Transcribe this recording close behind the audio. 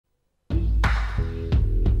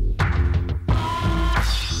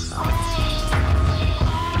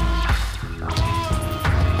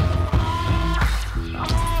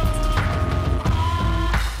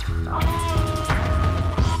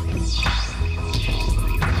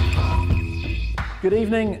Good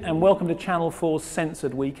evening and welcome to Channel 4's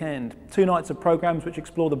Censored Weekend. 2 nights of programmes which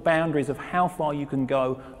explore the boundaries of how far you can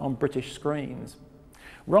go on British screens.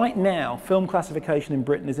 Right now, film classification in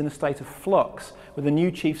Britain is in a state of flux, with the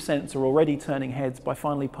new chief censor already turning heads by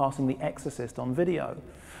finally passing The Exorcist on video.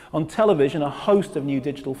 On television, a host of new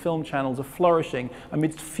digital film channels are flourishing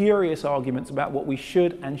amidst furious arguments about what we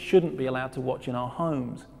should and shouldn't be allowed to watch in our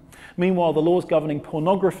homes. Meanwhile, the laws governing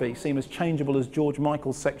pornography seem as changeable as George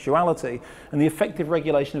Michael's sexuality, and the effective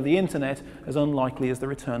regulation of the internet as unlikely as the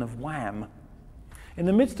return of Wham! In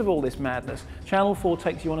the midst of all this madness, Channel 4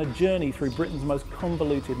 takes you on a journey through Britain's most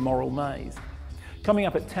convoluted moral maze. Coming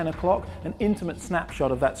up at 10 o'clock, an intimate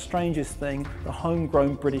snapshot of that strangest thing, the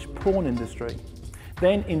homegrown British porn industry.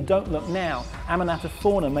 Then, in Don't Look Now, Aminata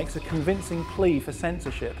Fauna makes a convincing plea for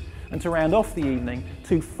censorship. And to round off the evening,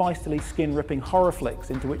 2 feistily skin-ripping horror flicks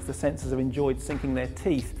into which the censors have enjoyed sinking their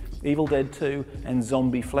teeth, Evil Dead 2 and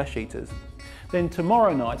Zombie Flesh Eaters. Then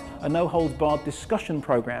tomorrow night, a no-holds-barred discussion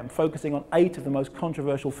programme focusing on 8 of the most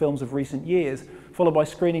controversial films of recent years, followed by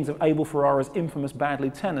screenings of Abel Ferrara's infamous Bad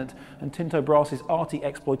Lieutenant and Tinto Brass's arty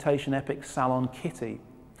exploitation epic Salon Kitty.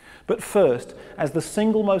 But first, as the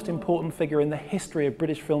single most important figure in the history of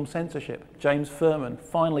British film censorship, James Ferman,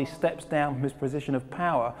 finally steps down from his position of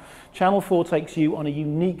power, Channel 4 takes you on a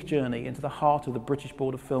unique journey into the heart of the British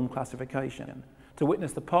Board of Film Classification, to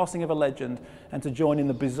witness the passing of a legend and to join in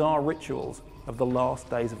the bizarre rituals of the last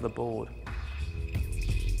days of the board.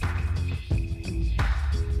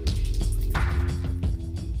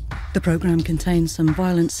 The programme contains some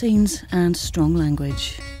violent scenes and strong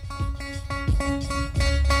language.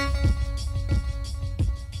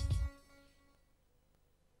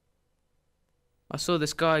 I saw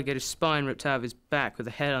this guy get his spine ripped out of his back with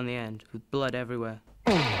a head on the end, with blood everywhere.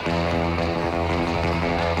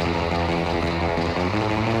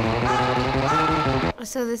 I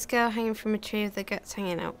saw this girl hanging from a tree with her guts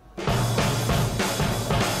hanging out.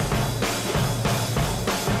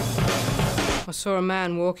 I saw a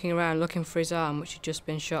man walking around looking for his arm, which had just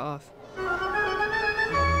been shot off.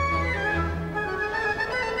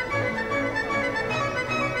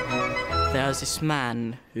 There was this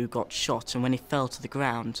man who got shot, and when he fell to the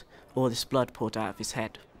ground, all this blood poured out of his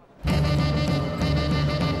head.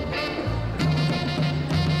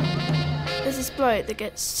 There's this bloke that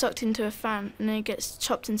gets sucked into a fan and then he gets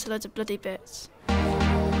chopped into loads of bloody bits.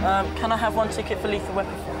 Can I have 1 ticket for Lethal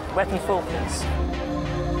Weapon 4, please?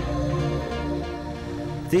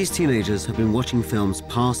 These teenagers have been watching films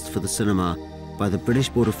passed for the cinema by the British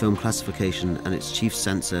Board of Film Classification and its chief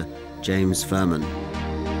censor, James Ferman.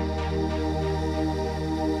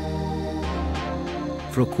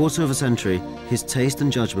 For a quarter of a century, his taste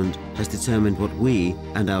and judgment has determined what we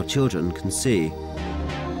and our children can see.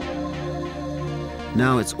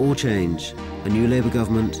 Now it's all change, a new Labour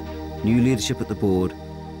government, new leadership at the board,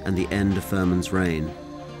 and the end of Ferman's reign.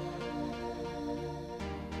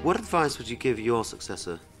 What advice would you give your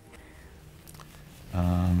successor?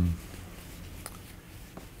 Don't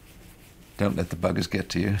let the buggers get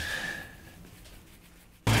to you.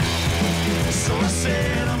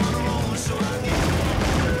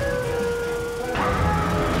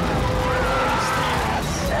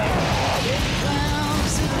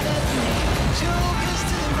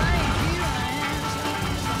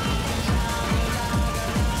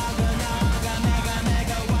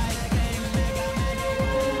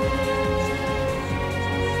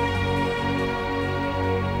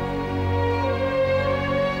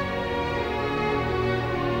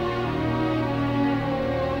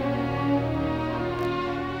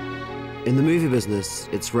 In the movie business,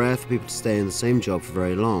 it's rare for people to stay in the same job for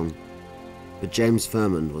very long, but James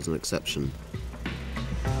Ferman was an exception.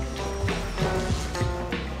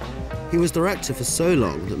 He was director for so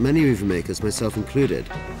long that many movie makers, myself included,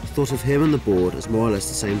 thought of him and the board as more or less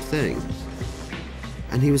the same thing.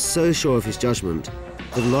 And he was so sure of his judgment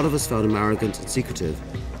that a lot of us found him arrogant and secretive.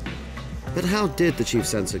 But how did the chief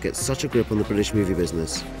censor get such a grip on the British movie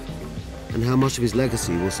business? And how much of his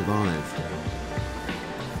legacy will survive?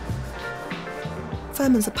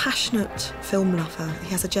 Ferman's a passionate film lover. He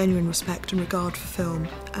has a genuine respect and regard for film,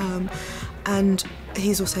 and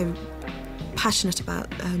he's also passionate about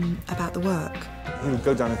the work. He would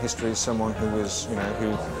go down in history as someone who was,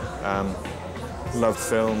 who loved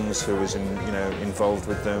films, who was, involved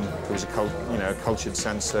with them, who was a cultured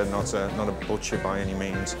censor, not a butcher by any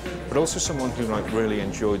means, but also someone who really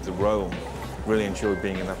enjoyed the role, really enjoyed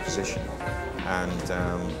being in that position, and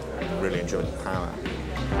really enjoyed the power.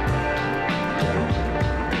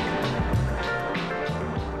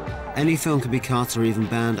 Any film can be cut or even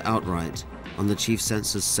banned outright on the chief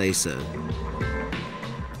censor's say-so.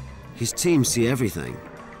 His team see everything,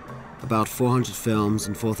 about 400 films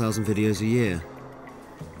and 4,000 videos a year.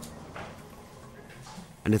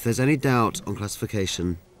 And if there's any doubt on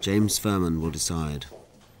classification, James Ferman will decide.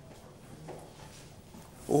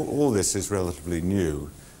 All this is relatively new.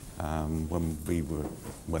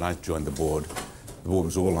 When I joined the board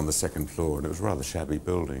was all on the second floor, and it was a rather shabby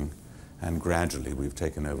building. And gradually we've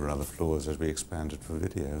taken over other floors as we expanded for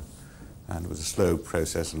video. And it was a slow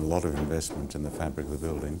process and a lot of investment in the fabric of the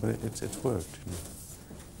building, but it's worked. You know.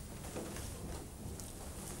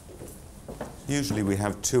 Usually we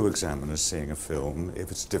have 2 examiners seeing a film.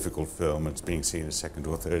 If it's a difficult film, it's being seen a second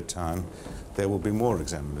or third time, there will be more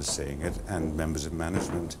examiners seeing it and members of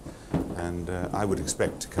management. And I would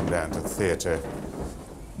expect to come down to the theatre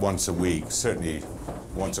once a week, certainly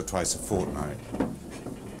once or twice a fortnight.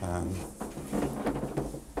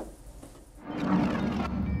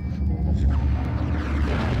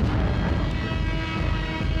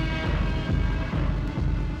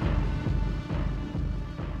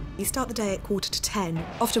 You start the day at 10:15.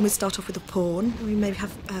 Often we start off with a pawn. We maybe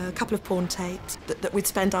have a couple of pawn tapes that we'd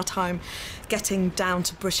spend our time getting down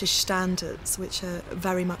to British standards, which are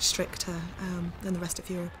very much stricter than the rest of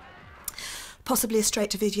Europe. Possibly a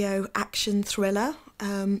straight-to-video action thriller,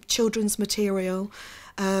 children's material,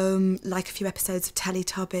 like a few episodes of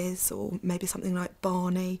Teletubbies, or maybe something like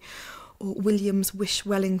Barney, or William's Wish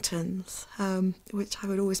Wellingtons, which I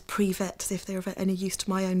would always pre-vet to see if they were of any use to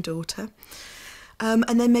my own daughter.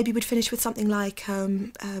 And then maybe we'd finish with something like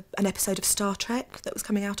an episode of Star Trek that was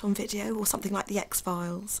coming out on video, or something like The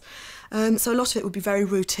X-Files. So a lot of it would be very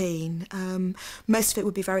routine. Most of it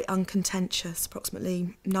would be very uncontentious.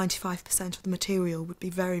 Approximately 95% of the material would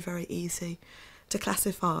be very, very easy to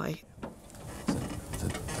classify.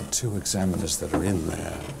 The 2 examiners that are in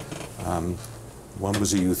there, one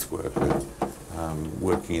was a youth worker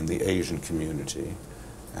working in the Asian community,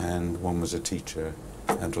 and one was a teacher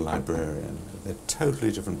and a librarian. They're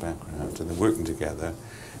totally different backgrounds, and they're working together,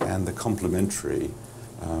 and the complementary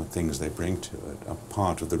things they bring to it are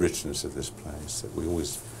part of the richness of this place. That we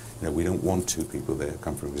always, you know, we don't want 2 people there who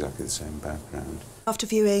come from exactly the same background. After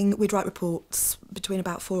viewing, we'd write reports between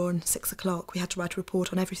about 4 and 6 o'clock. We had to write a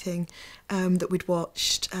report on everything that we'd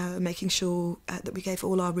watched, making sure that we gave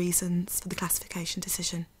all our reasons for the classification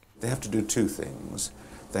decision. They have to do 2 things.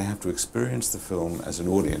 They have to experience the film as an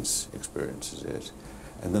audience experiences it,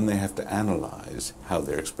 and then they have to analyse how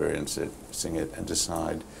they're experiencing it and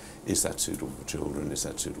decide, is that suitable for children, is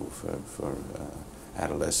that suitable for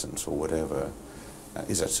adolescents or whatever,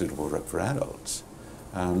 is that suitable for adults?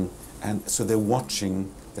 And so they're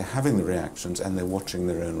watching, they're having the reactions and they're watching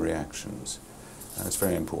their own reactions. And it's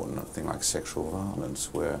very important, a thing like sexual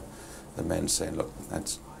violence, where the men say, look,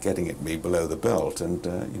 that's getting at me below the belt, and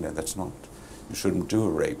you know, that's not, you shouldn't do a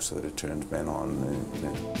rape so that it turns men on. You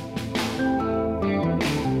know.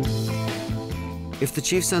 If the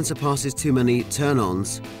chief censor passes too many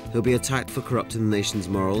turn-ons, he'll be attacked for corrupting the nation's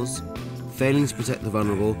morals, failing to protect the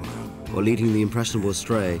vulnerable, or leading the impressionable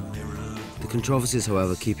astray. The controversies,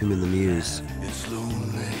 however, keep him in the news.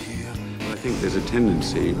 I think there's a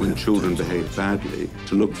tendency, when children behave badly,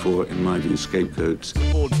 to look for, in my view, scapegoats.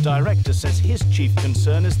 The board's director says his chief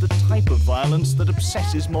concern is the type of violence that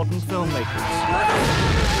obsesses modern filmmakers.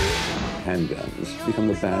 Handguns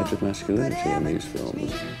become a badge of masculinity in these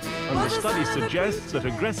films. And the study suggests that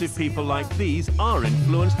aggressive people like these are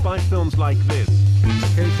influenced by films like this.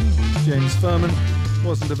 James Ferman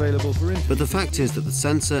wasn't available for interview. But the fact is that the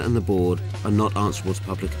censor and the board are not answerable to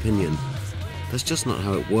public opinion. That's just not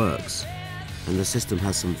how it works. And the system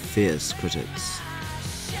has some fierce critics.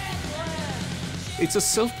 It's a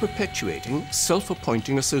self-perpetuating,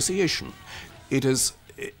 self-appointing association. It is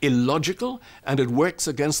illogical, and it works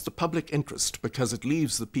against the public interest because it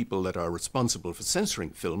leaves the people that are responsible for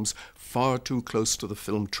censoring films far too close to the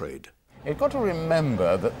film trade. You've got to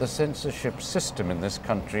remember that the censorship system in this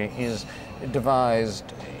country is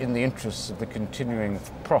devised in the interests of the continuing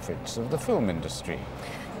profits of the film industry.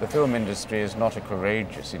 The film industry is not a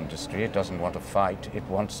courageous industry. It doesn't want to fight. It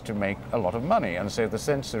wants to make a lot of money. And so the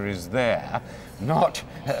censor is there, not,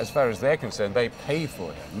 as far as they're concerned, they pay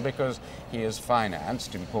for him because he is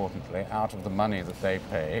financed, importantly, out of the money that they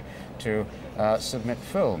pay to submit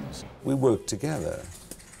films. We work together.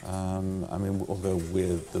 I mean, although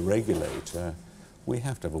we're the regulator, we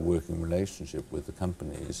have to have a working relationship with the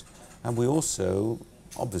companies. And we also,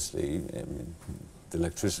 obviously, I mean, the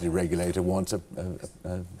electricity regulator wants a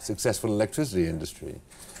successful electricity industry.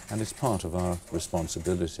 And it's part of our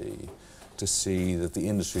responsibility to see that the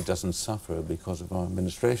industry doesn't suffer because of our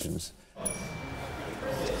administrations.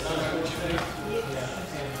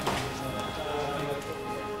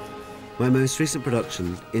 My most recent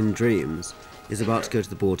production, In Dreams, is about to go to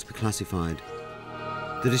the board to be classified.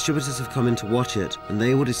 The distributors have come in to watch it, and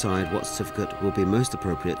they will decide what certificate will be most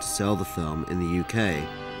appropriate to sell the film in the UK.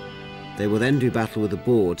 They will then do battle with the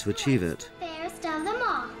board to achieve it.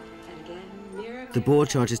 The board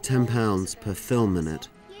charges £10 per film minute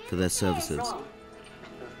for their services.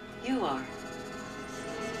 You are.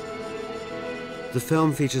 The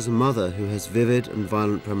film features a mother who has vivid and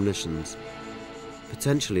violent premonitions,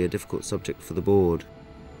 potentially a difficult subject for the board.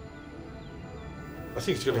 I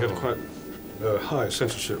think it's going to get quite high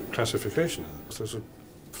censorship classification. There's a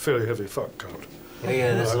fairly heavy fuck count.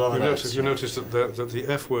 Yeah, there's a lot of that. You notice that the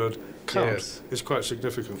F word count is quite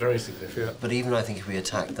significant. Very significant. Yeah. But even I think if we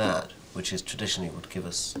attack that, which is traditionally would give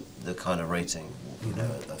us the kind of rating, you know,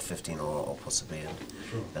 a 15 or possibly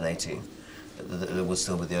an 18, it would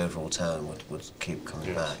still, with the overall tone, would keep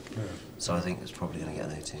coming back. Yeah. So I think it's probably going to get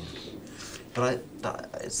an 18. But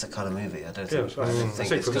it's the kind of movie. I don't think. I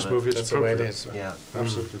think for this movie, it's appropriate. The way it is. Yeah,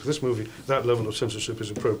 absolutely. For this movie, that level of censorship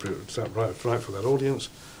is appropriate. It's right for that audience.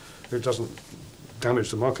 It doesn't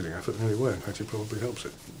damage the marketing effort in any way. In fact, it probably helps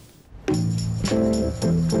it.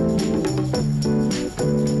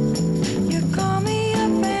 You call me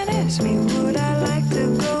up and ask me would I like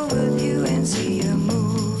to go with you and see a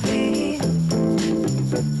movie.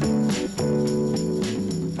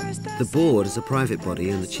 The board is a private body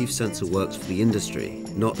and the chief censor works for the industry,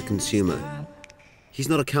 not the consumer. He's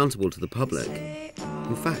not accountable to the public.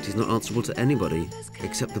 In fact, he's not answerable to anybody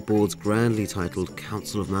except the board's grandly titled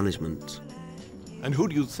Council of Management. And who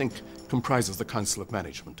do you think comprises the Council of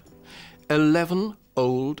Management? 11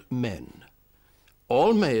 old men.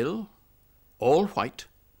 All male, all white,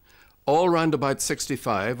 all round about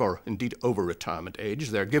 65 or indeed over retirement age.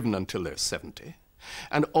 They're given until they're 70.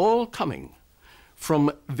 And all coming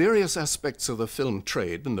from various aspects of the film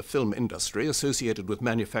trade and the film industry associated with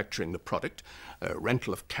manufacturing the product,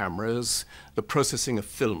 rental of cameras, the processing of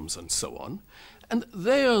films and so on. And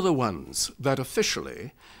they are the ones that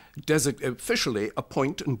officially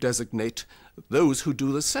appoint and designate those who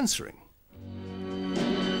do the censoring.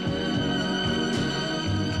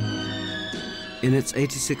 In its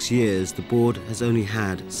 86 years, the board has only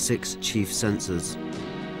had 6 chief censors.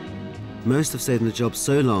 Most have stayed in the job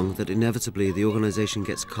so long that inevitably the organisation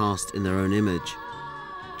gets cast in their own image.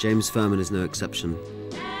 James Ferman is no exception.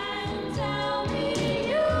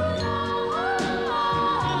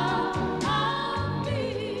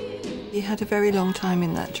 He had a very long time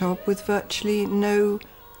in that job with virtually no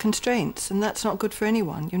constraints, and that's not good for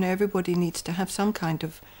anyone. You know, everybody needs to have some kind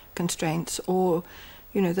of constraints, or,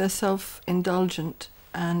 you know, their self-indulgent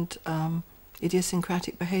and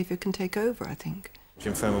idiosyncratic behaviour can take over, I think.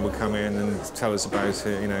 Jim Ferman would come in and tell us about,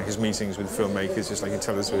 you know, his meetings with filmmakers, just like he'd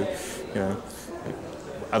tell us who, you know,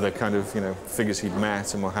 other kind of, you know, figures he'd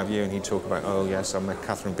met and what have you, and he'd talk about, oh yes, I met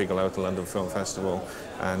Catherine Bigelow at the London Film Festival,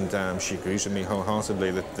 and she agrees with me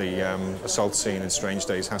wholeheartedly that the assault scene in Strange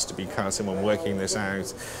Days has to be cut, and we're working this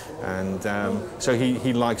out. And so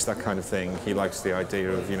he likes that kind of thing. He likes the idea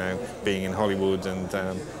of, you know, being in Hollywood and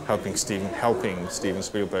helping Steven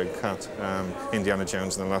Spielberg cut Indiana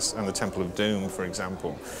Jones and the Temple of Doom, for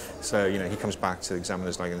example. So, you know, he comes back to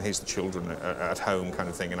examiners like, and here's the children at home kind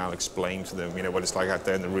of thing, and I'll explain to them, you know, what it's like out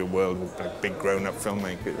there in the real world with like, big grown-up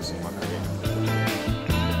filmmakers and what have you.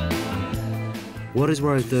 What has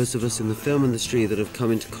worried those of us in the film industry that have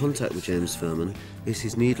come into contact with James Ferman is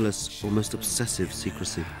his needless, almost obsessive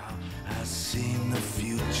secrecy.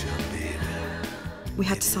 We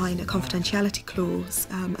had to sign a confidentiality clause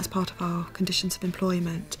as part of our conditions of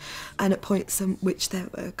employment, and at points in which there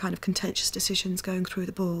were kind of contentious decisions going through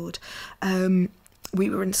the board, we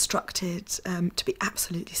were instructed to be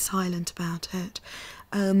absolutely silent about it,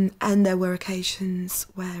 and there were occasions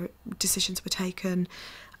where decisions were taken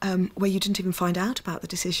where you didn't even find out about the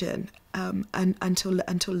decision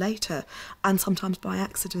until later, and sometimes by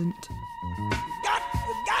accident.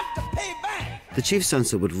 The chief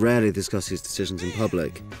censor would rarely discuss his decisions in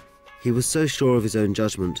public. He was so sure of his own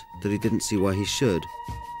judgment that he didn't see why he should.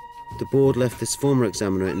 The board left this former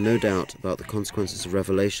examiner in no doubt about the consequences of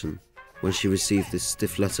revelation when she received this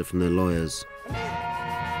stiff letter from their lawyers.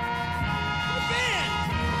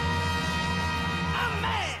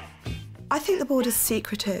 I think the board is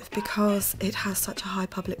secretive because it has such a high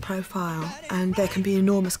public profile, and there can be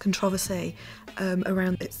enormous controversy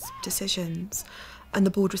around its decisions, and the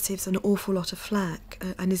board receives an awful lot of flack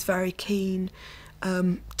and is very keen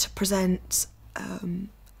to present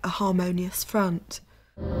a harmonious front.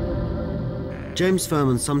 James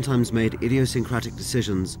Ferman sometimes made idiosyncratic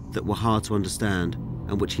decisions that were hard to understand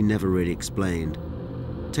and which he never really explained.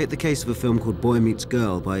 Take the case of a film called Boy Meets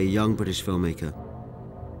Girl by a young British filmmaker.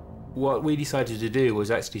 What we decided to do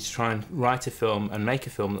was actually to try and write a film and make a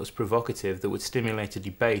film that was provocative, that would stimulate a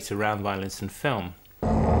debate around violence in film.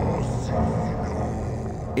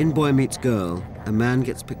 In Boy Meets Girl, a man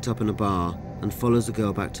gets picked up in a bar and follows the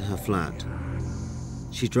girl back to her flat.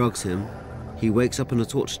 She drugs him. He wakes up in a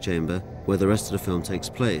torture chamber where the rest of the film takes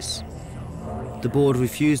place. The board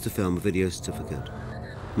refused to film a video certificate,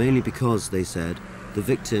 mainly because, they said, the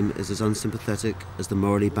victim is as unsympathetic as the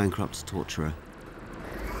morally bankrupt torturer.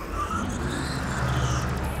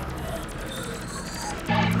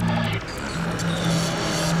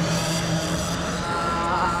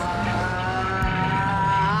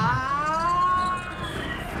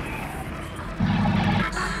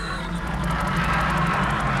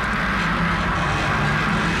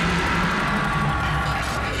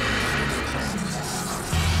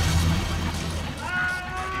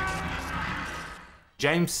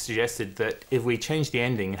 James suggested that if we changed the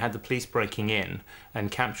ending and had the police breaking in and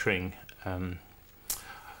capturing,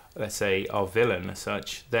 let's say, our villain as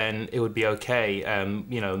such, then it would be okay.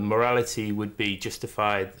 You know, morality would be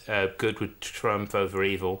justified, good would triumph over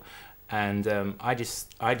evil, and I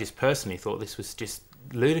just personally thought this was just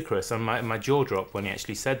ludicrous, and my jaw dropped when he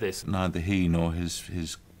actually said this. Neither he nor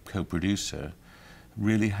his co-producer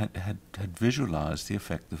really had visualised the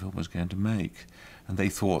effect the film was going to make. And they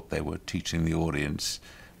thought they were teaching the audience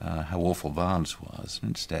how awful violence was.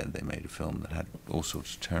 Instead, they made a film that had all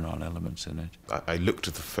sorts of turn-on elements in it. I looked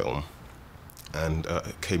at the film and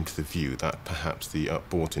came to the view that perhaps the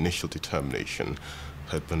board's initial determination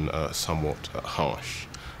had been somewhat harsh.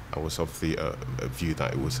 I was of the view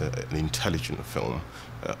that it was an intelligent film.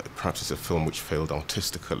 Perhaps it's a film which failed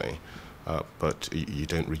artistically, but you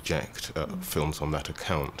don't reject films on that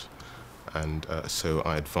account. And so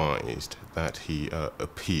I advised that he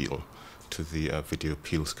appeal to the Video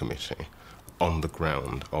Appeals Committee on the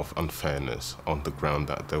ground of unfairness, on the ground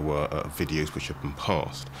that there were videos which had been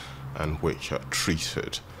passed and which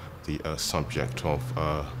treated the subject of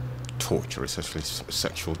torture, essentially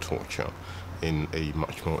sexual torture, in a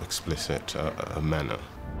much more explicit manner.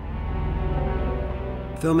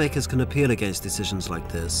 Filmmakers can appeal against decisions like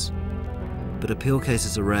this, but appeal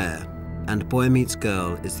cases are rare. And Boy Meets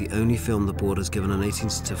Girl is the only film the board has given an 18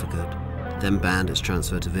 certificate, then banned its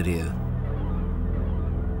transfer to video.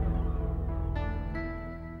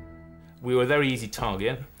 We were a very easy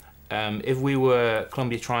target. If we were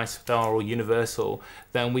Columbia TriStar or Universal,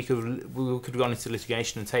 then we could have gone into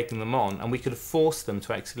litigation and taken them on, and we could have forced them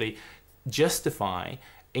to actually justify,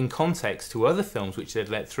 in context to other films which they'd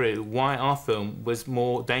let through, why our film was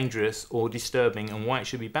more dangerous or disturbing and why it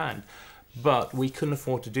should be banned. But we couldn't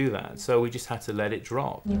afford to do that, so we just had to let it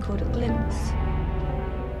drop. You called it glimpse.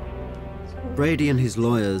 Brady and his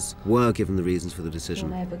lawyers were given the reasons for the decision,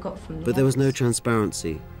 but there was no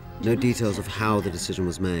transparency, no details of how the decision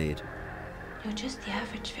was made. You're just the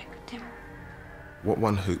average victim. What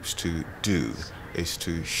one hopes to do is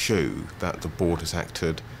to show that the board has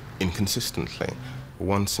acted inconsistently.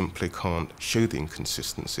 One simply can't show the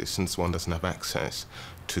inconsistency since one doesn't have access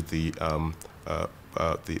to the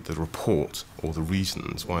report or the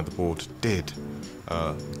reasons why the board did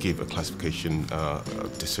give a classification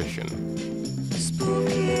decision.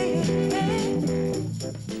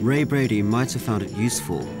 Ray Brady might have found it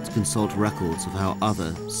useful to consult records of how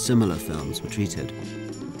other, similar films were treated.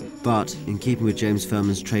 But, in keeping with James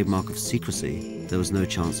Ferman's trademark of secrecy, there was no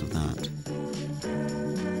chance of that.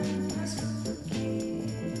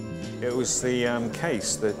 It was the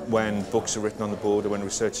case that when books are written on the board or when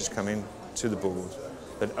researchers come in to the board,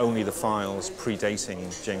 that only the files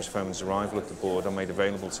predating James Ferman's arrival at the board are made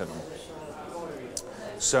available to them.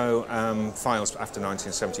 So files after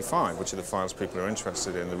 1975, which are the files people are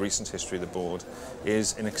interested in, the recent history of the board,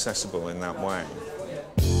 is inaccessible in that way.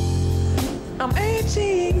 I'm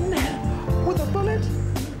 18 with a bullet.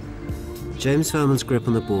 James Ferman's grip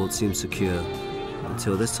on the board seemed secure,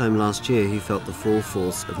 until this time last year he felt the full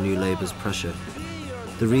force of New Labour's pressure.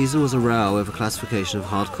 The reason was a row over classification of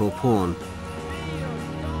hardcore porn.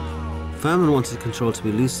 Ferman wanted control to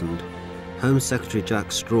be loosened. Home Secretary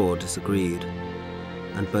Jack Straw disagreed,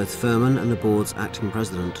 and both Ferman and the board's acting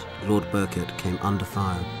president, Lord Burkitt, came under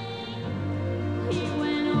fire.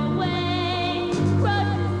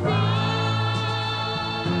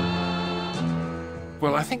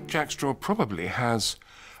 Well, I think Jack Straw probably has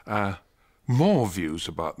more views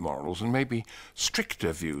about morals and maybe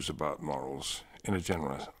stricter views about morals in a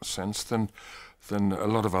general sense than a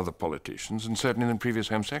lot of other politicians, and certainly than previous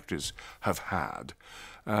Home Secretaries have had.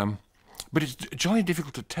 But it's jolly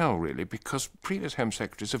difficult to tell, really, because previous Home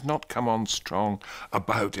Secretaries have not come on strong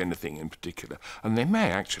about anything in particular, and they may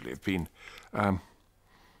actually have been,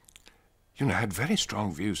 you know, had very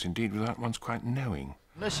strong views indeed without one's quite knowing.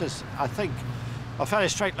 This is, I think, a fairly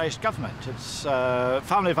straight-laced government. It's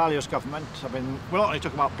family values government. I mean, we're not only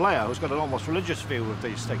talking about Blair, who's got an almost religious view of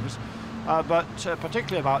these things, but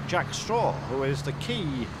particularly about Jack Straw, who is the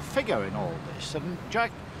key figure in all this. And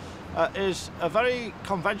Jack is a very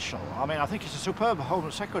conventional, I mean, I think he's a superb Home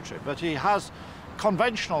Secretary, but he has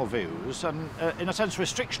conventional views and, in a sense,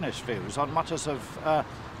 restrictionist views on matters of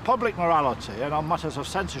public morality and on matters of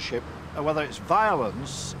censorship, whether it's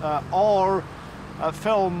violence or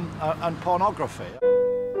film and pornography.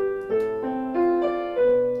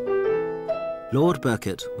 Lord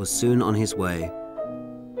Burkitt was soon on his way.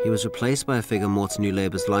 He was replaced by a figure more to New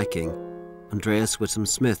Labour's liking, Andreas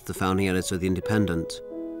Whittam-Smith, the founding editor of The Independent.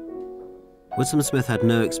 Whittam-Smith had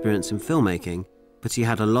no experience in filmmaking, but he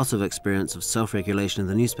had a lot of experience of self-regulation in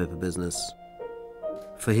the newspaper business.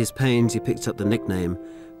 For his pains, he picked up the nickname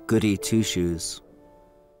Goody Two-Shoes.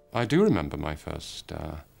 I do remember my first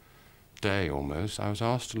day almost. I was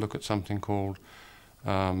asked to look at something called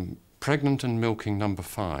Pregnant and Milking Number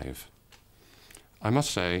 5. I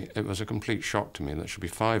must say it was a complete shock to me that there should be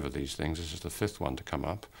 5 of these things. This is the 5th one to come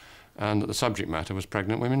up, and that the subject matter was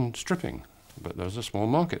pregnant women stripping, but there was a small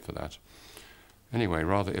market for that. Anyway,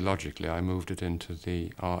 rather illogically, I moved it into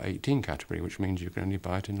the R18 category, which means you can only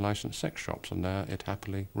buy it in licensed sex shops, and there it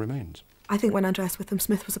happily remains. I think when Andreas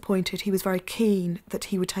Whittam-Smith was appointed, he was very keen that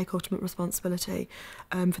he would take ultimate responsibility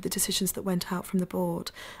for the decisions that went out from the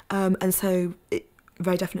board. And so it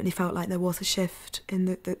very definitely felt like there was a shift in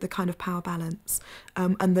the kind of power balance,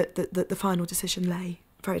 and that the final decision lay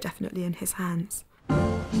very definitely in his hands.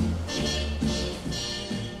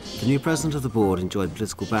 The new president of the board enjoyed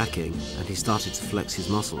political backing, and he started to flex his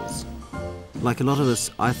muscles. Like a lot of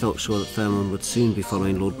us, I felt sure that Ferman would soon be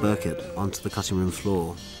following Lord Burkitt onto the cutting room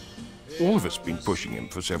floor. All of us have been pushing him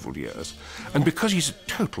for several years, and because he's a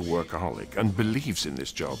total workaholic and believes in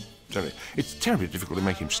this job, it's terribly difficult to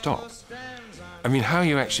make him stop. I mean, how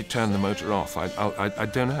you actually turn the motor off, I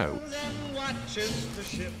don't know.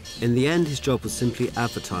 In the end, his job was simply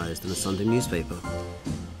advertised in a Sunday newspaper.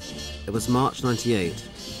 It was March '98,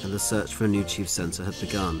 and the search for a new chief censor had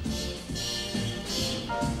begun.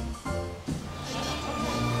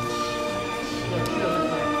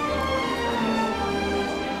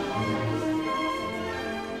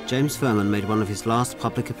 James Ferman made one of his last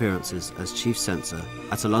public appearances as chief censor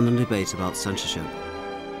at a London debate about censorship.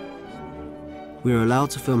 We were allowed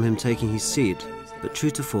to film him taking his seat, but true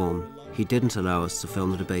to form, he didn't allow us to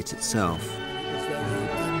film the debate itself.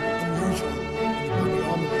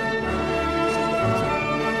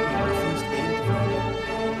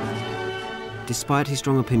 Despite his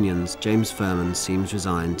strong opinions, James Ferman seems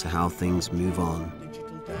resigned to how things move on.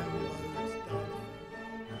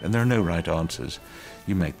 And there are no right answers.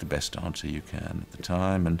 You make the best answer you can at the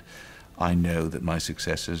time, and I know that my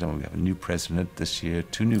successors, and we have a new president this year,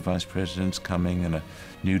 2 new vice presidents coming, and a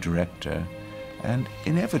new director, and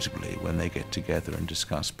inevitably when they get together and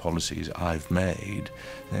discuss policies I've made,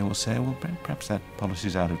 they will say, well, perhaps that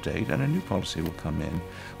policy's out of date, and a new policy will come in,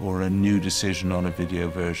 or a new decision on a video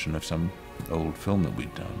version of some old film that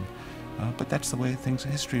we've done. But that's the way things,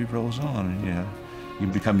 history rolls on, and you know, you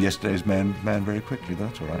become yesterday's man very quickly.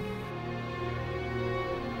 That's all right.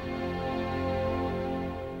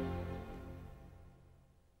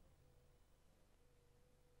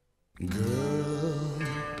 Girl,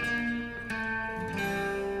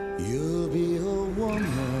 you'll be a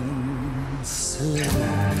woman soon.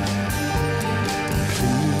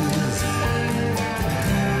 Please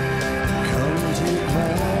come take my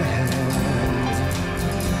hand.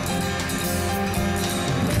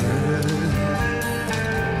 Girl,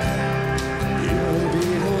 you'll be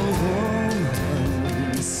a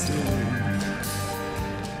woman soon.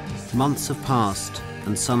 Months have passed,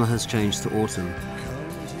 and summer has changed to autumn.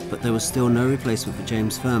 But there was still no replacement for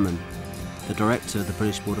James Ferman, the director of the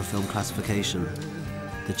British Board of Film Classification,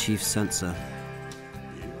 the chief censor.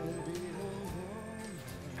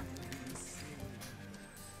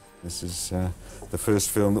 This is the first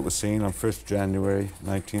film that was seen on 1st January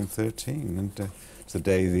 1913, and it's the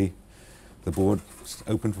day the board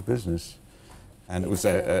opened for business. And it was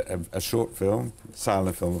a short film,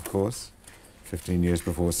 silent film of course, 15 years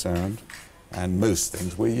before sound. And most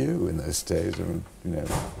things were you in those days. I mean, you know,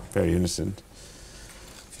 very innocent.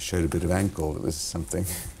 If you showed a bit of ankle, it was something.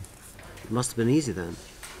 It must have been easy then.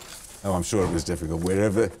 Oh, I'm sure it was difficult.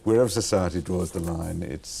 Wherever society draws the line,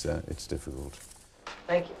 it's difficult.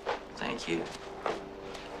 Thank you. Thank you.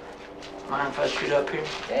 Mind if I shoot up here?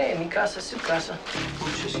 Hey, mi casa, su casa.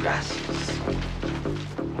 Muchas gracias.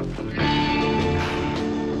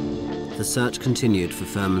 The search continued for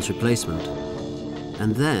Ferman's replacement.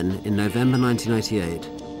 And then, in November 1998,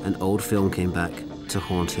 an old film came back to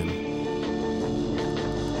haunt him.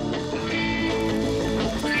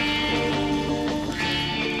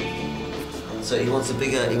 So he wants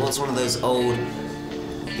he wants one of those old,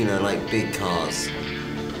 you know, like big cars.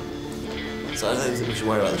 So I don't think we should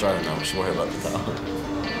worry about the driver now, we should worry about the car.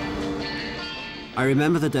 I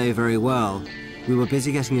remember the day very well. We were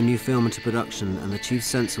busy getting a new film into production and the chief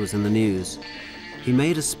censor was in the news. He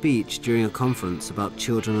made a speech during a conference about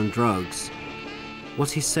children and drugs.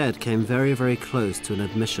 What he said came very, very close to an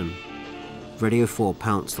admission. Radio 4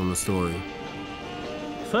 pounced on the story.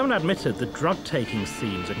 Ferman admitted that drug-taking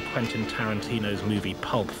scenes in Quentin Tarantino's movie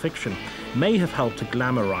Pulp Fiction may have helped to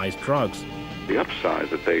glamorize drugs. The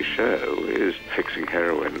upside that they show is fixing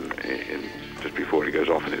heroin just before he goes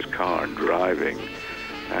off in his car and driving,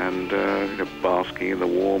 and you know, basking in the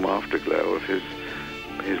warm afterglow of his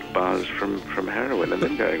buzz from heroin, and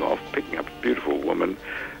then going off, picking up a beautiful woman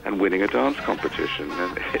and winning a dance competition.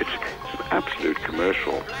 And it's an absolute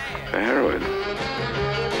commercial for heroin.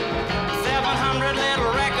 700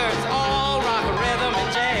 little records, all rock, rhythm,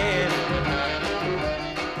 and jazz.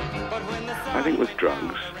 I think with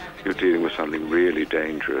drugs, you're dealing with something really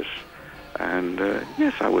dangerous. And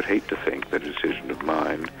yes, I would hate to think that a decision of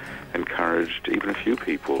mine encouraged even a few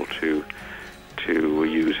people to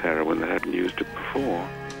use heroin that hadn't used it before.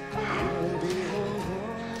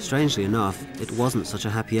 Strangely enough, it wasn't such a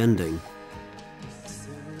happy ending.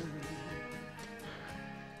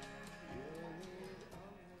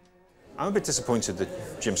 I'm a bit disappointed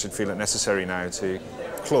that Jim should feel it necessary now to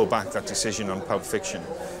claw back that decision on Pulp Fiction.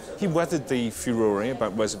 He weathered the furore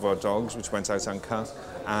about Reservoir Dogs, which went out uncut,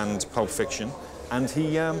 and Pulp Fiction, and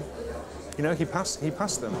he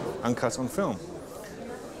passed them uncut on film.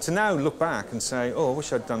 To now look back and say, oh, I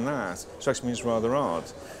wish I'd done that, strikes me as rather odd.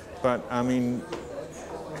 But, I mean,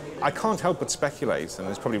 I can't help but speculate, and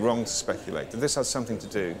it's probably wrong to speculate, that this has something to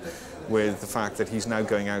do with the fact that he's now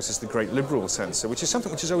going out as the great liberal censor, which is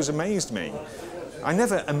something which has always amazed me. I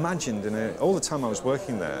never imagined, all the time I was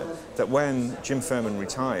working there, that when Jim Ferman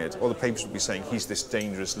retired, all the papers would be saying he's this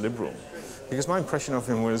dangerous liberal. Because my impression of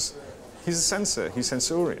him was, he's a censor, he's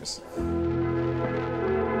censorious.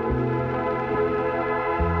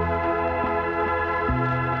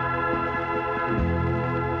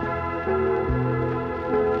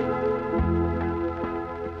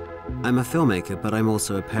 I'm a filmmaker, but I'm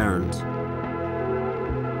also a parent.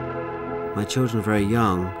 My children are very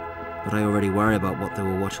young, but I already worry about what they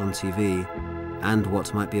will watch on TV and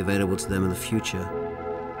what might be available to them in the future.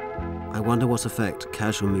 I wonder what effect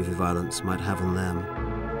casual movie violence might have on them.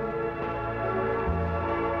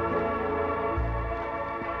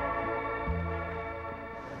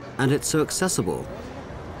 And it's so accessible.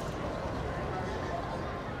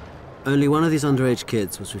 Only one of these underage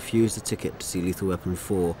kids was refused a ticket to see Lethal Weapon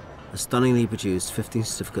 4, a stunningly produced 15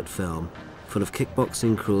 certificate film full of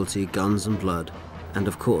kickboxing, cruelty, guns and blood, and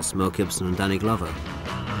of course Mel Gibson and Danny Glover.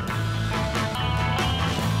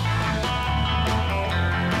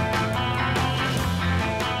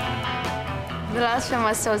 The last film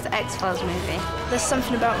I saw was the X-Files movie. There's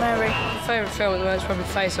Something About Mary. My favourite film at the moment is probably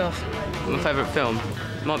Face Off. My favourite film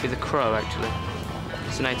might be The Crow, actually.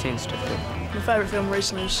 It's an 18 certificate. My favourite film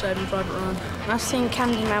recently was Saving Private Ryan. I've seen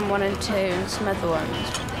Candyman 1 and 2 and some other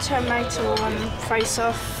ones. Terminator 1, Face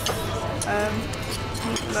Off,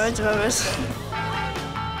 loads of others.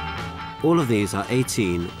 All of these are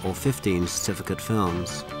 18 or 15 certificate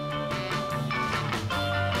films.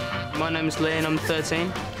 My name's Lee and I'm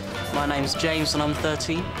 13. My name's James and I'm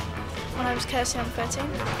 13. My name's Kirsty, I'm 13.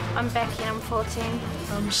 I'm Becky and I'm 14.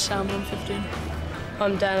 I'm Sam, I'm 15.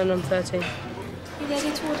 I'm Dan and I'm 13. You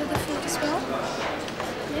ready to order the food as well?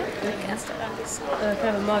 Yeah? Can I start on this? Can I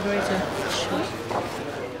have a margarita? Sure.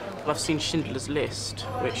 I've seen Schindler's List,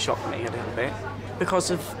 which shocked me a little bit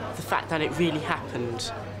because of the fact that it really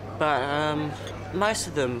happened. But most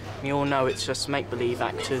of them, you all know it's just make-believe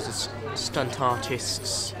actors, stunt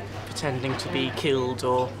artists, pretending to be killed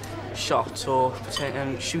or shot or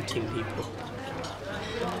shooting people.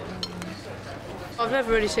 I've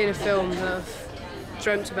never really seen a film that I've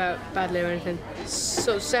dreamt about badly or anything. It's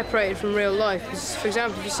sort of separated from real life. Because, for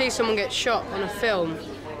example, if you see someone get shot on a film,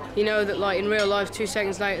 you know that, like, in real life, 2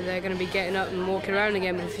 seconds later, they're going to be getting up and walking around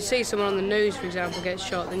again. But if you see someone on the news, for example, get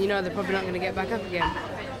shot, then you know they're probably not going to get back up again.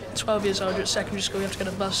 12 years old, you're at secondary school, you have to get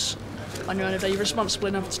a bus on your own every day. You're responsible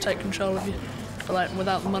enough to take control of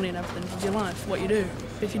without the money and everything, of your life, what you do.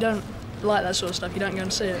 If you don't like that sort of stuff, you don't go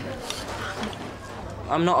and see it.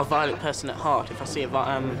 I'm not a violent person at heart. If I see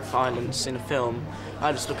violence in a film,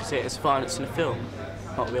 I just look at it as violence in a film,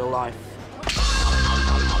 not real life.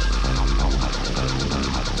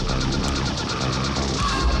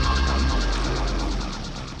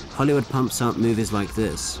 Hollywood pumps out movies like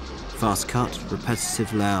this, fast cut,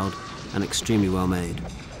 repetitive, loud, and extremely well made,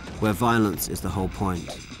 where violence is the whole point,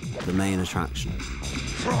 the main attraction.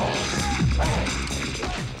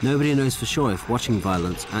 Nobody knows for sure if watching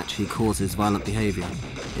violence actually causes violent behavior.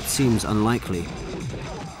 It seems unlikely.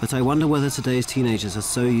 But I wonder whether today's teenagers are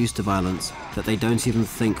so used to violence that they don't even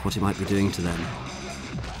think what it might be doing to them.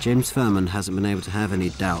 James Ferman hasn't been able to have any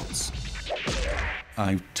doubts.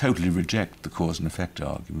 I totally reject the cause and effect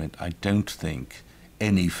argument. I don't think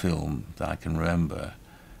any film that I can remember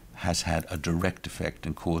has had a direct effect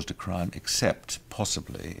and caused a crime, except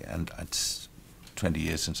possibly, and it's 20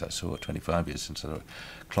 years since I saw it, 25 years since I saw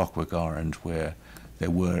Clockwork Orange, where there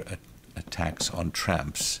were attacks on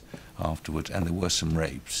tramps afterwards, and there were some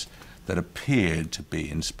rapes that appeared to be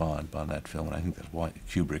inspired by that film, and I think that's why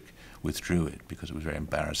Kubrick withdrew it, because it was very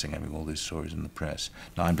embarrassing having all these stories in the press.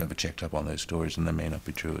 Now, I've never checked up on those stories, and they may not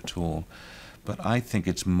be true at all, but I think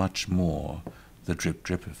it's much more the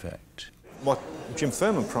drip-drip effect. What Jim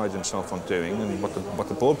Ferman prided himself on doing, and what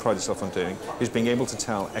the board prided itself on doing, is being able to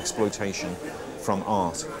tell exploitation from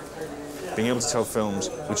art. Being able to tell films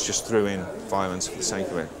which just threw in violence for the sake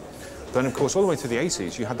of it. Then, of course, all the way through the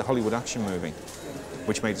 80s, you had the Hollywood action movie,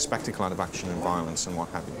 which made a spectacle out of action and violence and what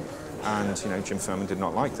have you. And, you know, Jim Ferman did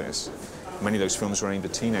not like this. Many of those films were aimed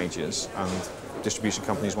at teenagers, and distribution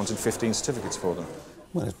companies wanted 15 certificates for them.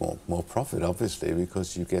 Well, it's more profit, obviously,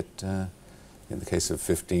 because you get, in the case of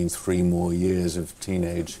 15, 3 more years of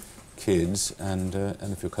teenage kids, and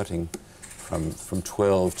if you're cutting from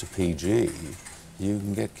 12 to PG, you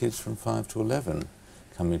can get kids from 5 to 11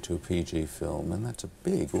 coming to a PG film, and that's a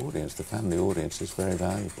big audience. The family audience is very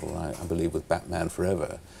valuable. I believe with Batman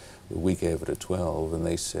Forever, we gave it a 12, and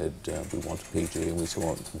they said, we want a PG, and we said,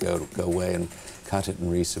 well, go away and cut it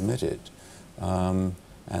and resubmit it.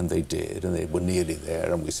 And they did, and they were nearly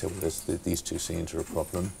there, and we said, well, these 2 scenes are a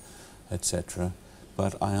problem, etc.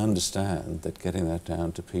 But I understand that getting that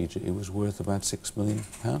down to PG was worth about £6 million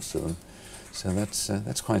to them. So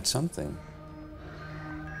that's quite something.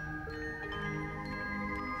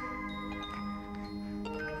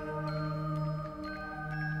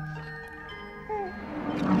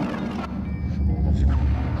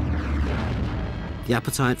 The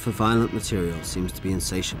appetite for violent material seems to be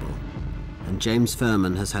insatiable, and James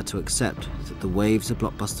Ferman has had to accept that the waves of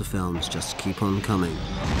blockbuster films just keep on coming.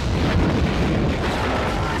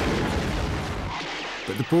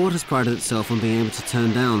 But the board has prided itself on being able to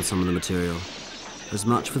turn down some of the material, as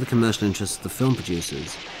much for the commercial interests of the film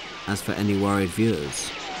producers as for any worried viewers.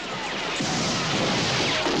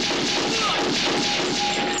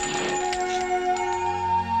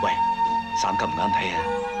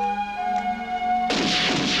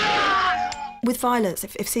 With violence,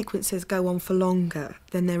 if sequences go on for longer,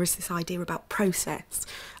 then there is this idea about process.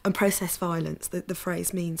 And process violence, the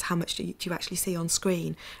phrase means how much do you actually see on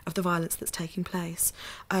screen of the violence that's taking place.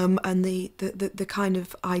 And the kind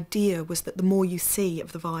of idea was that the more you see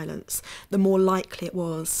of the violence, the more likely it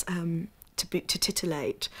was to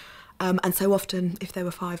titillate. And so often, if there were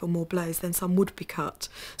 5 or more blows, then some would be cut.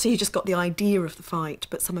 So you just got the idea of the fight,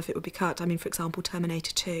 but some of it would be cut. I mean, for example,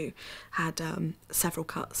 Terminator 2 had several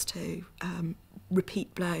cuts to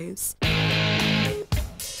repeat blows.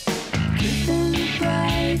 Keeping a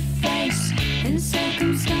brave face in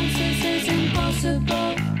circumstances is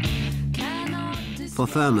impossible. For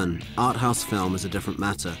Ferman, art house film is a different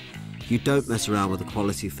matter. You don't mess around with a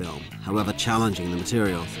quality film, however challenging the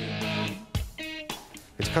material.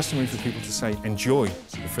 It's customary for people to say, enjoy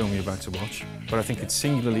the film you're about to watch, but I think it's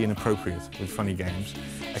singularly inappropriate with funny games.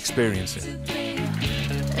 Experience it.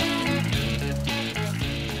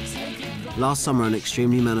 Last summer, an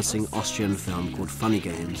extremely menacing Austrian film called Funny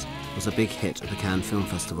Games was a big hit at the Cannes Film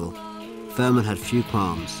Festival. Ferman had few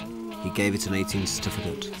qualms. He gave it an 18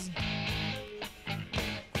 certificate.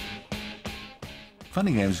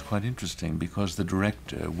 Funny Games is quite interesting because the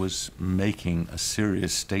director was making a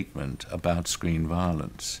serious statement about screen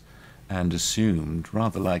violence and assumed,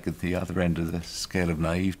 rather like at the other end of the scale of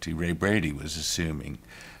naivety, Ray Brady was assuming,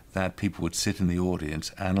 that people would sit in the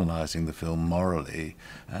audience analysing the film morally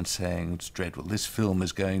and saying, it's dreadful, this film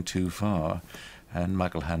is going too far. And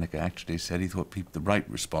Michael Haneke actually said he thought the right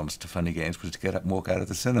response to Funny Games was to get up and walk out of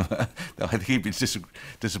the cinema. I think he'd be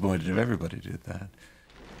disappointed if everybody did that.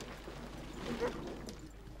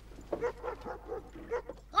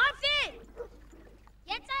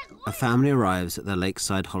 A family arrives at their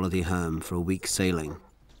lakeside holiday home for a week sailing.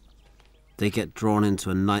 They get drawn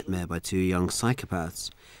into a nightmare by 2 young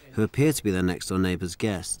psychopaths who appear to be their next-door neighbour's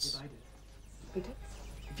guests.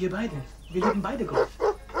 Wir beide. Wir lieben beide Golf.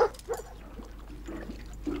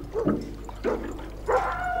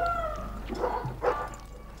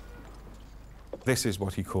 This is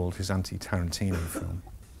what he called his anti-Tarantino film.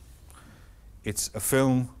 It's a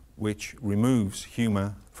film which removes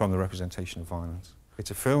humour from the representation of violence.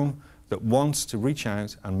 It's a film that wants to reach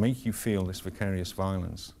out and make you feel this vicarious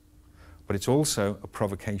violence. But it's also a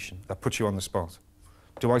provocation that puts you on the spot.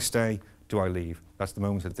 Do I stay? Do I leave? That's the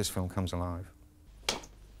moment that this film comes alive.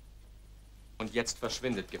 Und jetzt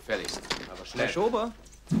verschwindet gefälligst. Aber schnell. Herr Schober!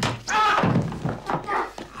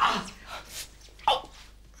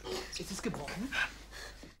 Ist es gebrochen?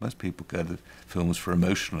 Most people go to films for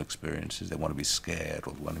emotional experiences. They want to be scared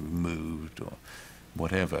or want to be moved or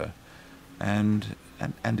whatever. And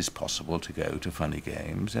it's possible to go to funny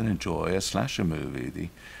games and enjoy a slasher movie.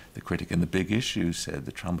 The critic in The Big Issue said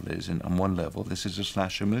the trouble is, on one level, this is a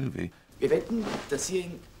slasher movie. Wir wetten, dass ihr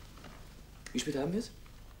ihn... Wie spät haben wir es?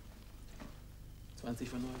 20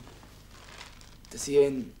 vor 9. Dass ihr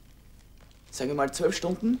in, sagen wir mal, 12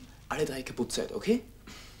 Stunden alle 3 kaputt seid, okay?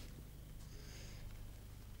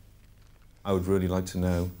 I would really like to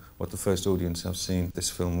know what the first audience I've seen this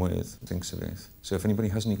film with thinks of it. So if anybody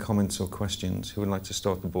has any comments or questions, who would like to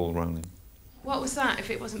start the ball rolling? What was that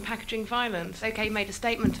if it wasn't packaging violence? OK, you made a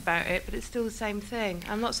statement about it, but it's still the same thing.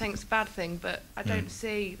 I'm not saying it's a bad thing, but I don't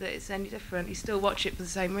see that it's any different. You still watch it for the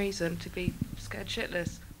same reason, to be scared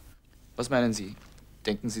shitless. Was meinen Sie?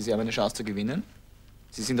 Denken Sie, Sie haben eine Chance zu gewinnen?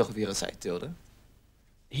 Sie sind doch auf Ihrer Seite, oder?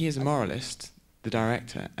 He is a moralist, the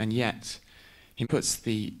director, and yet he puts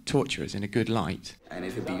the torturers in a good light.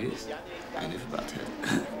 Eine für Beavis, eine für Butthead.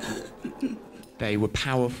 They were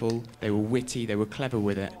powerful, they were witty, they were clever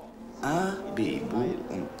with it. A, B, Bu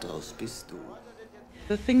und das bist du.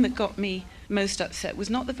 The thing that got me most upset was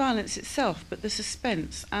not the violence itself, but the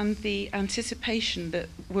suspense and the anticipation that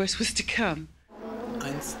worse was to come. 1, 2,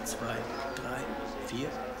 3,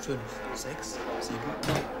 4, 5, 6, 7.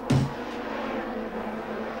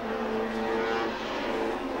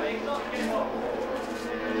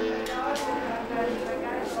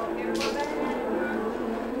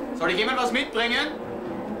 Soll ich jemand was mitbringen?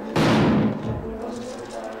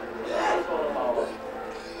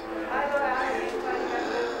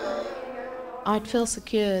 I'd feel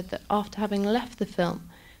secure that after having left the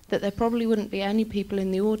film, that there probably wouldn't be any people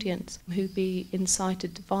in the audience who'd be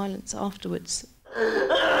incited to violence afterwards.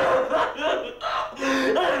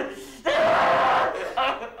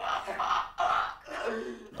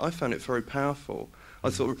 I found it very powerful. I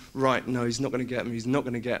thought, right, no, he's not going to get me, he's not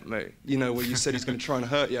going to get me. You know, where you said he's going to try and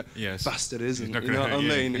hurt you. Yes. Bastard isn't, He's not you know gonna what I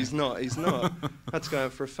hurt you. mean? He's not. I had to go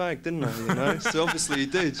out for a fag, didn't I, you know? So obviously he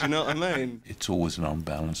did, you know what I mean? It's always an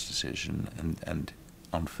unbalanced decision, and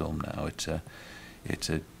on film now, it's a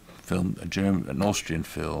film, an Austrian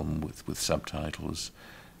film with subtitles,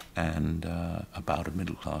 and about a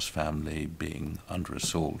middle-class family being under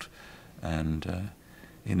assault, and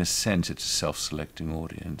in a sense, it's a self-selecting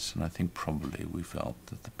audience, and I think probably we felt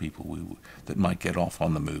that the people that might get off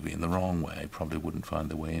on the movie in the wrong way probably wouldn't find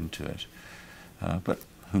their way into it. But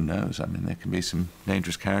who knows? I mean, there can be some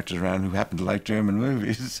dangerous characters around who happen to like German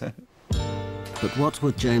movies. But what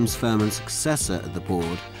would James Ferman's successor at the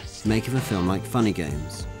board make of a film like Funny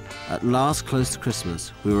Games? At last, close to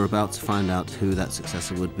Christmas, we were about to find out who that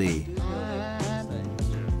successor would be.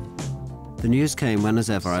 The news came when, as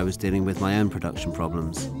ever, I was dealing with my own production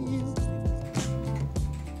problems.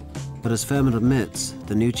 But as Ferman admits,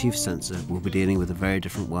 the new chief censor will be dealing with a very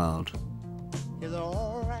different world.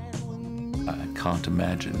 I can't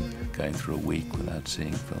imagine going through a week without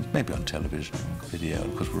seeing films, maybe on television or video,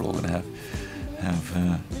 because we're all going to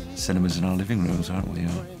have cinemas in our living rooms, aren't we,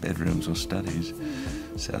 or bedrooms or studies.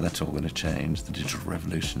 So that's all going to change. The digital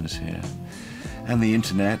revolution is here. And the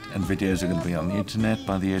internet, and videos are going to be on the internet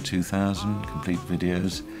by the year 2000, complete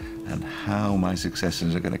videos. And how my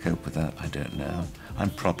successors are going to cope with that, I don't know. I'm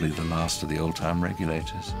probably the last of the old-time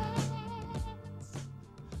regulators.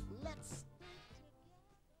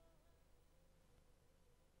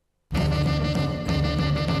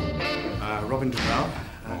 Robin Duval,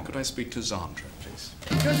 could I speak to Zandra, please?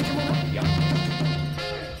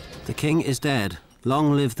 The king is dead.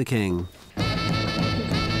 Long live the king.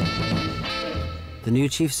 The new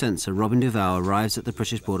chief censor, Robin Duval, arrives at the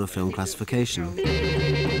British Board of Film Classification.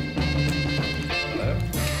 Hello.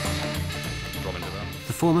 Robin Duval.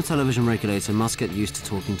 The former television regulator must get used to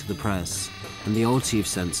talking to the press, and the old chief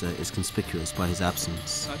censor is conspicuous by his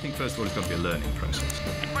absence. I think, first of all, it's got to be a learning process.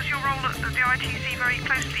 Was your role at the ITC very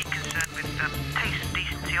closely concerned with taste and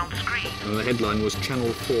decency on screen? And the headline was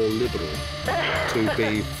Channel 4 Liberal to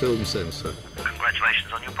be film censor.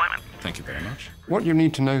 Congratulations on your appointment. Thank you very much. What you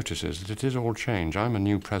need to notice is that it is all change. I'm a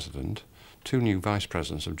new president. 2 new vice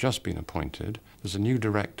presidents have just been appointed. There's a new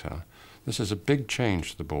director. This is a big change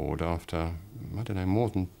to the board after, I don't know, more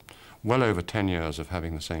than well over 10 years of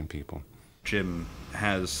having the same people. Jim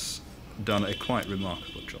has done a quite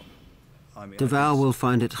remarkable job. De Waal will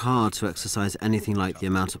find it hard to exercise anything like the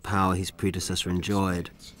amount of power his predecessor enjoyed.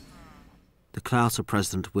 The clout of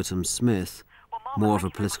President Whittam Smith, more of a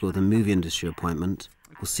political than movie industry appointment,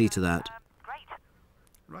 will see to that.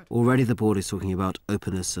 Already the board is talking about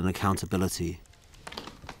openness and accountability.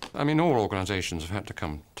 I mean, all organisations have had to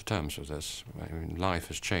come to terms with this. I mean, life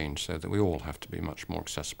has changed so that we all have to be much more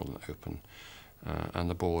accessible and open. And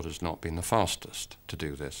the board has not been the fastest to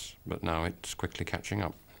do this, but now it's quickly catching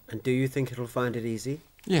up. And do you think it'll find it easy?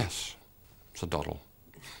 Yes, it's a doddle.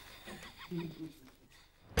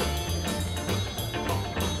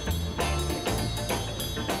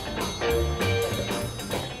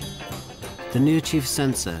 The new chief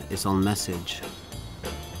censor is on message.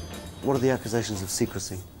 What are the accusations of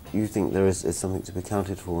secrecy? You think there is something to be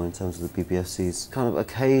accounted for in terms of the BBFC's kind of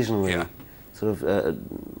occasionally sort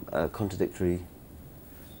of contradictory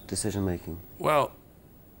decision-making? Well,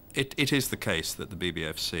 it is the case that the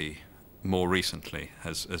BBFC more recently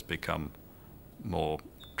has become more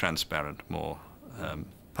transparent, more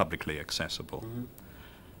publicly accessible.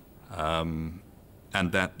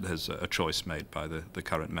 And that is a choice made by the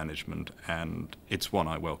current management, and it's one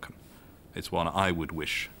I welcome. It's one I would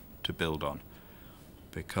wish to build on,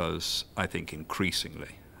 because I think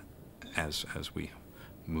increasingly, as we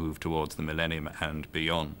move towards the millennium and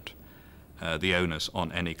beyond, the onus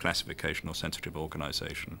on any classification or sensitive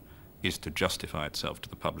organisation is to justify itself to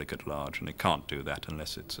the public at large, and it can't do that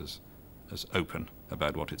unless it's as open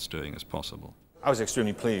about what it's doing as possible. I was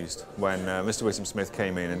extremely pleased when Mr. Whittam Smith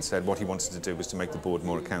came in and said what he wanted to do was to make the board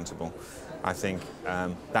more accountable. I think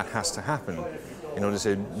that has to happen. In order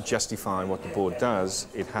to justify what the board does,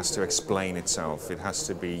 it has to explain itself. It has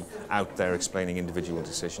to be out there explaining individual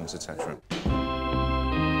decisions, etc.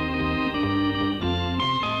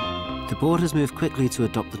 The board has moved quickly to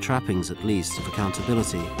adopt the trappings, at least, of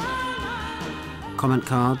accountability. Comment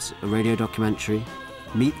cards, a radio documentary,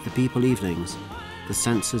 Meet the People evenings, the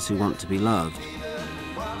censors who want to be loved.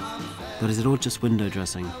 But is it all just window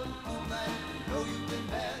dressing?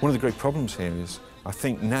 One of the great problems here is, I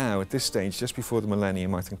think now, at this stage, just before the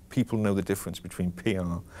millennium, I think people know the difference between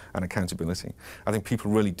PR and accountability. I think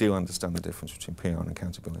people really do understand the difference between PR and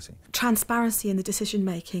accountability. Transparency in the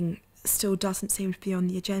decision-making still doesn't seem to be on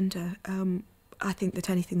the agenda. I think that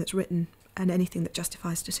anything that's written and anything that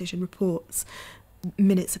justifies decision reports,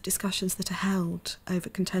 minutes of discussions that are held over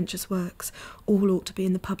contentious works, all ought to be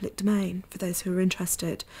in the public domain for those who are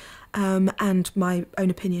interested. And my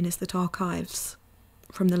own opinion is that archives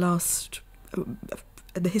from the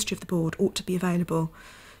history of the board ought to be available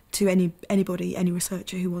to anybody, any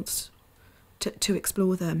researcher who wants to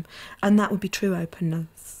explore them. And that would be true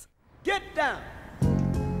openness. Get down!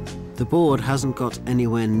 The board hasn't got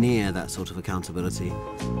anywhere near that sort of accountability.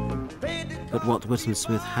 But what Whittam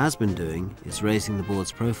Smith has been doing is raising the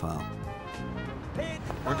board's profile.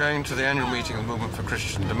 We're going to the annual meeting of the Movement for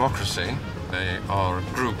Christian Democracy. They are a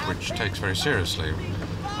group which takes very seriously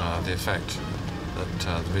the effect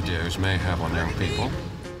that the videos may have on young people.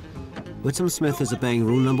 Whittam Smith is obeying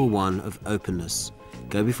rule number 1 of openness.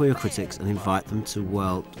 Go before your critics and invite them to,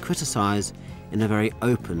 well, criticise in a very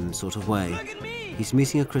open sort of way. He's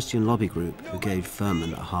meeting a Christian lobby group who gave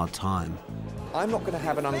Ferman a hard time. I'm not going to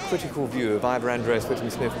have an uncritical view of either Andreas Whittam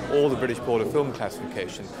Smith or the British Board of Film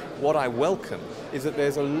Classification. What I welcome is that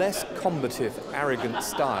there's a less combative, arrogant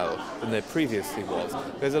style than there previously was.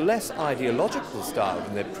 There's a less ideological style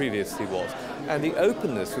than there previously was. And the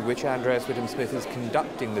openness with which Andreas Whittam Smith is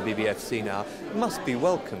conducting the BBFC now must be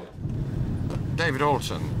welcomed. David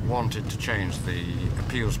Alton wanted to change the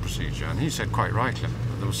appeals procedure, and he said quite rightly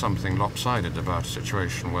that there was something lopsided about a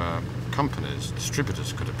situation where companies,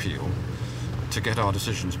 distributors could appeal to get our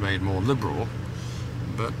decisions made more liberal,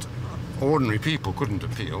 but ordinary people couldn't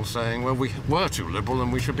appeal, saying, well, we were too liberal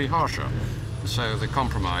and we should be harsher. So the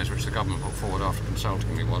compromise which the government put forward after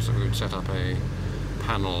consulting me was that we would set up a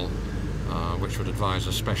panel which would advise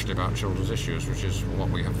us especially about children's issues, which is what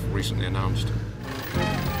we have recently announced.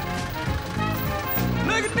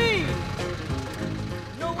 Look at me!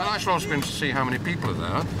 Well, I shall also be interested to see how many people are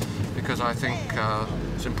there, because I think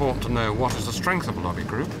it's important to know what is the strength of a lobby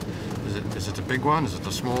group. Is it a big one? Is it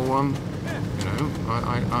a small one? You know,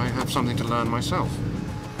 I have something to learn myself.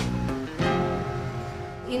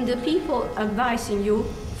 In the people advising you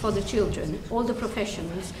for the children, all the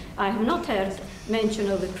professionals, I have not heard mention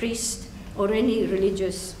of a priest or any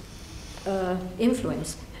religious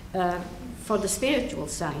influence for the spiritual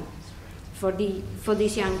side, for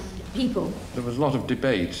these young people. There was a lot of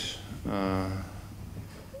debate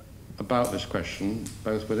about this question,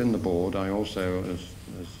 both within the board. I also, as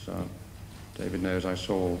David knows, I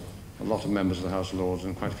saw a lot of members of the House of Lords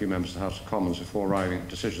and quite a few members of the House of Commons before arriving at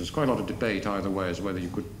decisions. Quite a lot of debate either way as whether you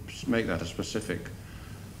could make that a specific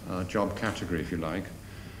job category, if you like.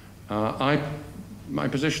 My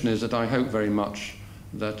position is that I hope very much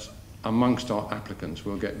that amongst our applicants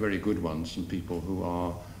we'll get very good ones, some people who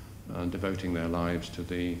are devoting their lives to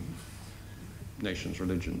the nation's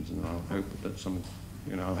religions, and I hope that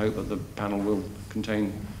I hope that the panel will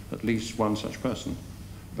contain at least one such person,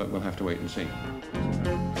 but we'll have to wait and see.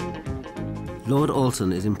 Lord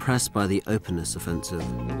Alton is impressed by the openness offensive.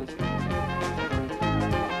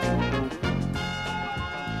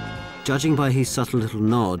 Judging by his subtle little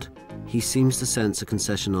nod, he seems to sense a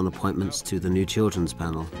concession on appointments to the new children's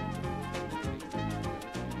panel.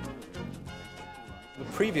 The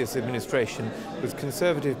previous administration was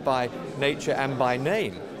conservative by nature and by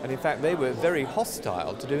name, and in fact they were very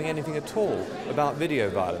hostile to doing anything at all about video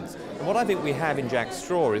violence. And what I think we have in Jack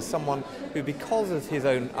Straw is someone who, because of his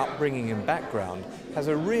own upbringing and background, has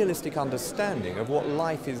a realistic understanding of what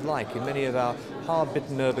life is like in many of our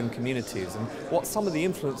hard-bitten urban communities and what some of the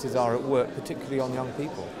influences are at work, particularly on young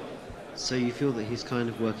people. So you feel that he's kind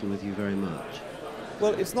of working with you very much?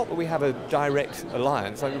 Well, it's not that we have a direct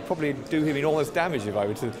alliance. I would probably do him enormous damage if I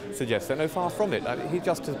were to suggest that. No, far from it. He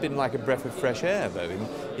just has been like a breath of fresh air, though,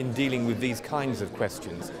 in dealing with these kinds of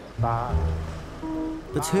questions.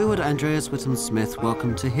 But who would Andreas Whittam Smith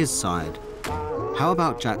welcome to his side? How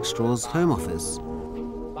about Jack Straw's Home Office?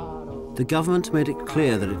 The government made it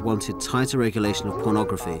clear that it wanted tighter regulation of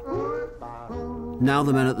pornography. Now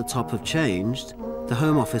the men at the top have changed, the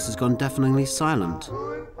Home Office has gone deafeningly silent.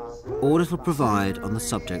 All it'll provide on the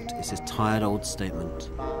subject is his tired old statement.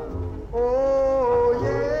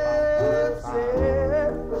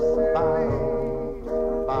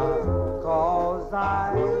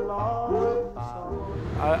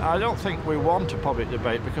 I don't think we want a public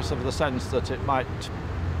debate because of the sense that it might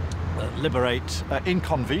liberate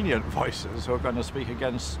inconvenient voices who are going to speak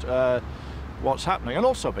against what's happening, and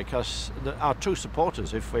also because our true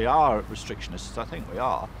supporters, if we are restrictionists, I think we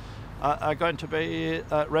are going to be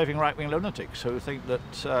raving right-wing lunatics who think that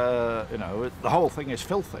the whole thing is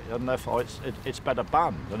filthy and therefore it's better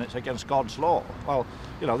banned and it's against God's law. Well,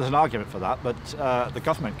 there's an argument for that, but the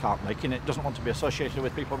government can't make it, and it doesn't want to be associated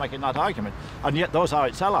with people making that argument, and yet those are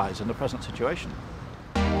its allies in the present situation.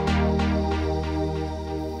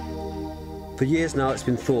 For years now it's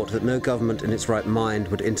been thought that no government in its right mind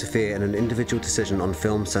would interfere in an individual decision on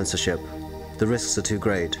film censorship. The risks are too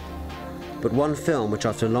great. But one film, which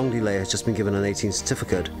after a long delay has just been given an 18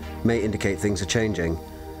 certificate, may indicate things are changing,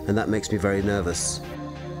 and that makes me very nervous.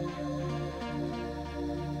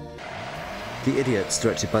 The Idiots,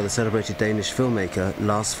 directed by the celebrated Danish filmmaker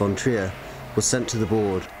Lars von Trier, was sent to the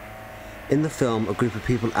board. In the film, a group of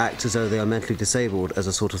people act as though they are mentally disabled as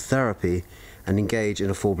a sort of therapy and engage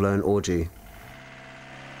in a full-blown orgy.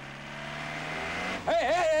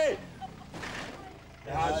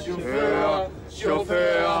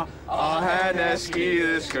 Chauffør, og han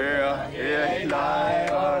skideskør, her i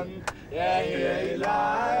lejren, her i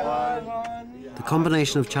lejren. The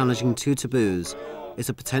combination of challenging two taboos is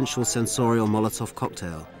a potential censorial Molotov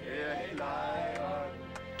cocktail.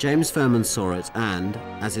 James Ferman saw it and,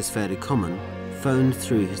 as is fairly common, phoned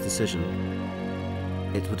through his decision.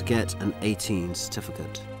 It would get an 18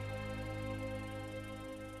 certificate.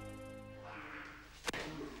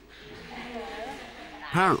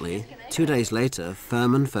 Apparently, 2 days later,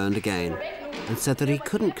 Ferman phoned again and said that he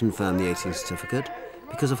couldn't confirm the 18 certificate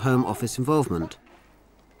because of Home Office involvement.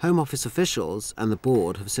 Home Office officials and the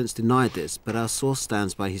board have since denied this, but our source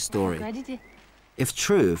stands by his story. If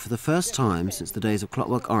true, for the first time since the days of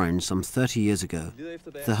Clockwork Orange some 30 years ago,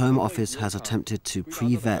 the Home Office has attempted to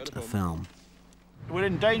pre-vet a film. We're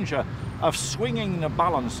in danger of swinging the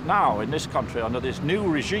balance now in this country under this new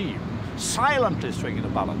regime, silently swinging the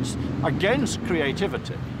balance against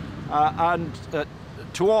creativity and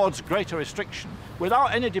towards greater restriction,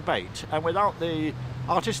 without any debate and without the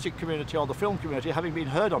artistic community or the film community having been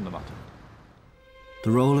heard on the matter.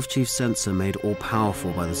 The role of chief censor, made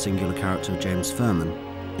all-powerful by the singular character of James Ferman,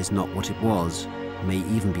 is not what it was, may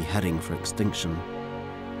even be heading for extinction.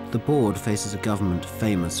 The board faces a government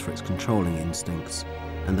famous for its controlling instincts,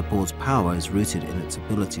 and the board's power is rooted in its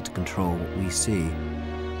ability to control what we see.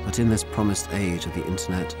 But in this promised age of the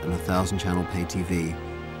internet and 1,000-channel pay TV,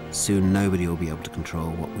 soon nobody will be able to control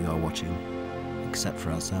what we are watching, except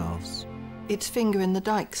for ourselves. It's finger in the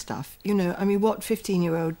dike stuff, I mean, what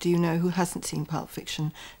 15-year-old do you know who hasn't seen Pulp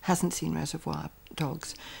Fiction, hasn't seen Reservoir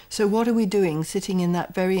dogs. So what are we doing sitting in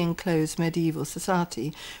that very enclosed medieval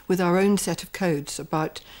society with our own set of codes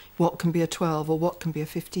about what can be a 12 or what can be a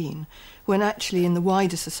 15, when actually in the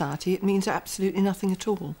wider society it means absolutely nothing at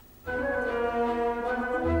all?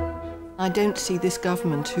 I don't see this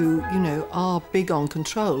government, who, you know, are big on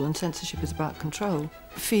control, and censorship is about control,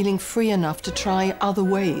 feeling free enough to try other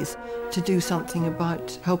ways to do something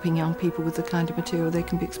about helping young people with the kind of material they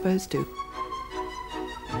can be exposed to.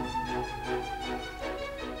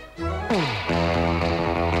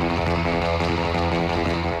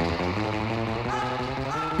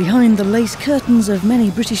 Behind the lace curtains of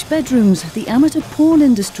many British bedrooms, the amateur porn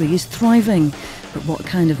industry is thriving. But what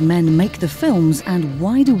kind of men make the films, and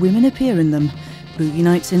why do women appear in them? Boogie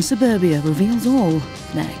Nights in Suburbia reveals all,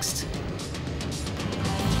 next.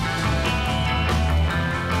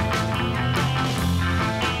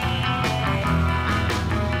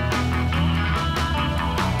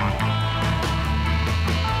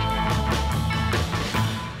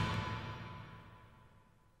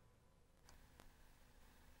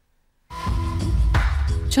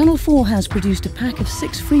 Channel 4 has produced a pack of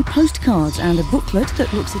 6 free postcards and a booklet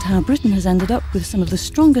that looks at how Britain has ended up with some of the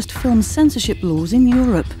strongest film censorship laws in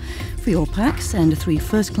Europe. For your pack, send 3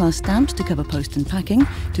 first-class stamps to cover post and packing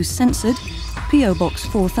to Censored, P.O. Box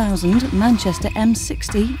 4000, Manchester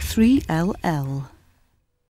M60 3LL.